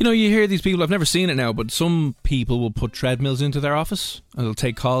want. You know, you hear these people, I've never seen it now, but some people will put treadmills into their office and they'll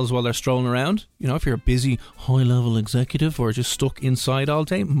take calls while they're strolling around. You know, if you're a busy high-level executive or just stuck inside all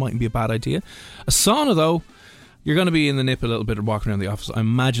day, it mightn't be a bad idea. A sauna, though, you're going to be in the nip a little bit of walking around the office. I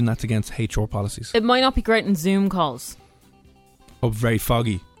imagine that's against HR policies. It might not be great in Zoom calls. Oh, very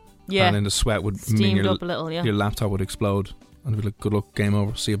foggy. Yeah. And then the sweat would mean steamed up a little, yeah. your laptop would explode. And it'd be like, good luck, game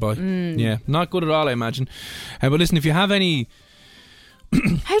over, see you, bye. Yeah, not good at all, I imagine. But listen, if you have any...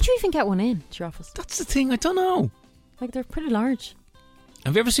 How do you even get one in to your office? That's the thing, I don't know. Like, they're pretty large.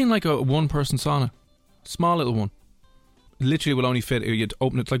 Have you ever seen like a one-person sauna? Small little one. It literally will only fit, you'd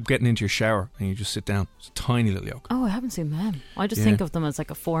open it, it's like getting into your shower and you just sit down. It's a tiny little yoke. Oh, I haven't seen them. I just think of them as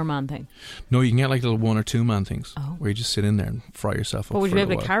like a 4-man thing. No, you can get like little 1 or 2 man things where you just sit in there and fry yourself up. But would you be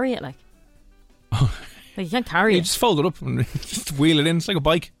able to carry it like? Like, you can't carry it. You just fold it up and just wheel it in. It's like a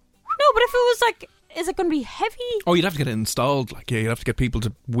bike. No, but if it was like, is it going to be heavy? Oh, you'd have to get it installed. Like, yeah, you'd have to get people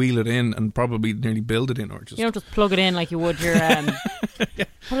to wheel it in and probably nearly build it in, or just... You don't just plug it in like you would your... yeah.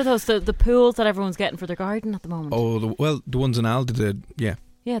 What are those? The pools that everyone's getting for their garden at the moment? Oh, the ones in Aldi did, yeah.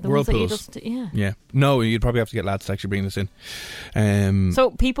 Yeah, the Whirlpools. ones that you just... Yeah. No, you'd probably have to get lads to actually bring this in.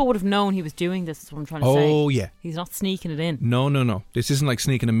 So people would have known he was doing this, is what I'm trying to say. Oh, yeah. He's not sneaking it in. No. This isn't like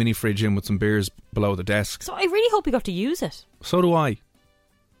sneaking a mini fridge in with some beers below the desk. So I really hope he got to use it. So do I.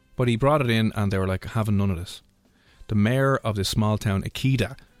 But he brought it in and they were like, having none of this. The mayor of this small town,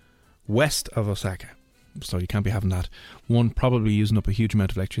 Ikeda, west of Osaka. So you can't be having that. 1, probably using up a huge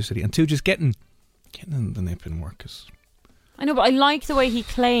amount of electricity. And 2, just getting in the nip in work. I know, but I like the way he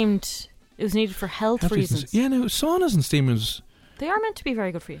claimed it was needed for health reasons. Yeah, no, saunas and steam rooms, they are meant to be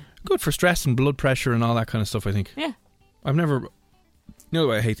very good for you. good for stress and blood pressure and all that kind of stuff, I think. Yeah. I've never... You know the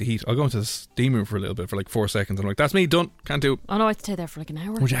way I hate the heat? I'll go into the steam room for a little bit, for like 4 seconds. I'm like, that's me, done, can't do it. Oh no, I'd stay there for like an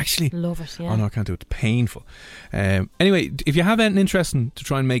hour. Would you actually? Love it, yeah. Oh no, I can't do it. It's painful. Anyway, if you have anything interesting to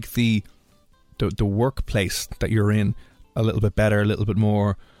try and make the workplace that you're in a little bit better, a little bit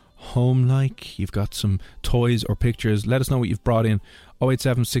more home-like, you've got some toys or pictures, let us know what you've brought in.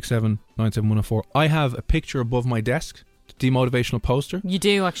 08767 97104. I have a picture above my desk, the demotivational poster. You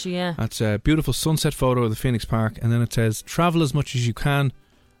do actually, yeah. That's a beautiful sunset photo of the Phoenix Park, and then it says, travel as much as you can,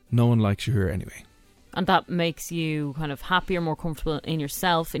 no one likes you here anyway. And that makes you kind of happier, more comfortable in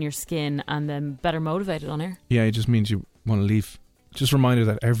yourself, in your skin, and then better motivated on air. Yeah, it just means you want to leave Just a reminder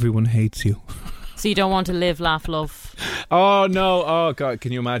that everyone hates you. So you don't want to live, laugh, love. Oh no! Oh God!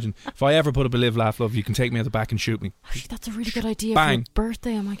 Can you imagine if I ever put up a live, laugh, love? You can take me at the back and shoot me. Actually, that's a really good idea. Bang. For your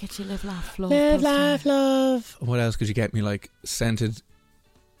birthday, I might get you live, laugh, love. Live, laugh, love. What else could you get me? Like scented.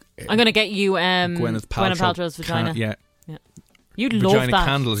 I'm going to get you Gwyneth Paltrow's vagina. Yeah. You'd vagina love that.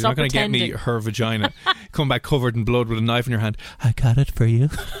 candles. Stop You're not going to get me her vagina. Come back covered in blood with a knife in your hand. I got it for you.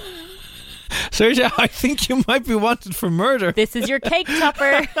 Saoirse, I think you might be wanted for murder. This is your cake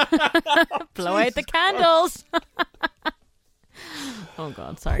topper. Blow out the candles. Oh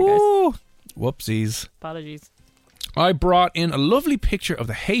God, sorry guys. Ooh, whoopsies. Apologies. I brought in a lovely picture of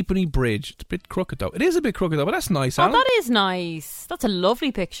the Halfpenny Bridge. It's a bit crooked though. It is a bit crooked though, but that's nice, Alan. Oh, that is nice. That's a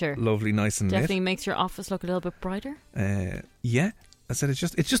lovely picture. Lovely, nice and definitely makes your office look a little bit brighter. Yeah. I said it's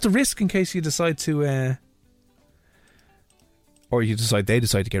just a risk in case you decide to or they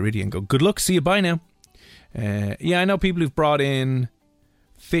decide to get rid of you and go, good luck, see you, bye now. I know people who've brought in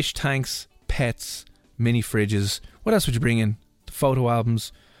fish tanks, pets, mini fridges. What else would you bring in? The photo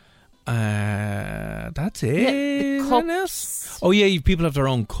albums. That's it. Yeah, the cups. Oh yeah, people have their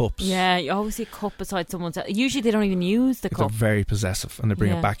own cups. Yeah, you always see a cup beside someone's. Usually they don't even use the cup. They're very possessive and they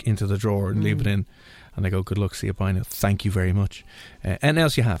bring it back into the drawer and leave it in. And they go, good luck, see you, bye now. Thank you very much. Anything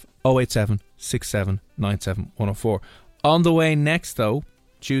else you have? 087 67 97 104. On the way next, though,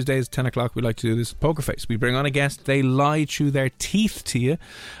 Tuesdays, 10 o'clock, we like to do this Poker Face. We bring on a guest, they lie through their teeth to you,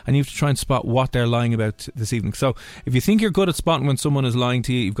 and you have to try and spot what they're lying about this evening. So, if you think you're good at spotting when someone is lying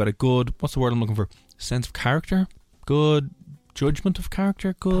to you, you've got a good, what's the word I'm looking for? Sense of character? Good judgment of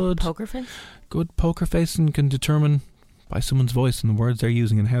character? Good poker face? Good poker face, and can determine by someone's voice and the words they're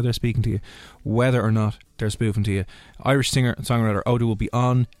using and how they're speaking to you whether or not they're spoofing to you. Irish singer and songwriter Oda will be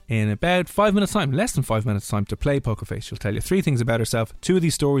on in about 5 minutes time, less than 5 minutes time, to play Poker Face. She'll tell you 3 things about herself. 2 of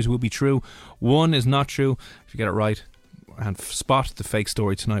these stories will be true, 1 is not true. If you get it right and spot the fake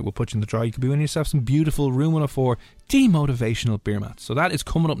story tonight, we'll put you in the draw. You could be winning yourself some beautiful Room 104 demotivational beer mats. So that is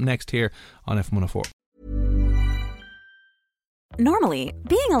coming up next here on FM 104. Normally,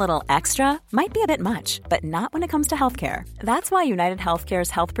 being a little extra might be a bit much, but not when it comes to healthcare. That's why United Healthcare's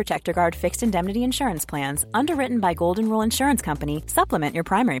Health Protector Guard fixed indemnity insurance plans, underwritten by Golden Rule Insurance Company, supplement your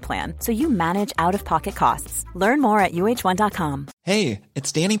primary plan so you manage out-of-pocket costs. Learn more at UH1.com. Hey,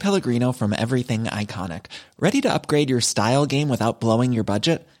 it's Danny Pellegrino from Everything Iconic. Ready to upgrade your style game without blowing your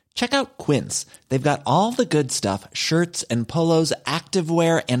budget? Check out Quince. They've got all the good stuff, shirts and polos,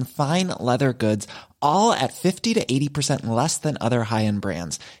 activewear, and fine leather goods, all at 50 to 80% less than other high-end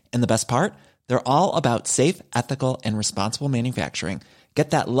brands. And the best part? They're all about safe, ethical, and responsible manufacturing. Get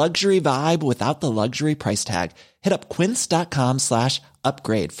that luxury vibe without the luxury price tag. Hit up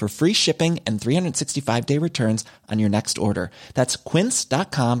quince.com/upgrade for free shipping and 365-day returns on your next order. That's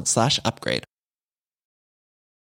quince.com/upgrade.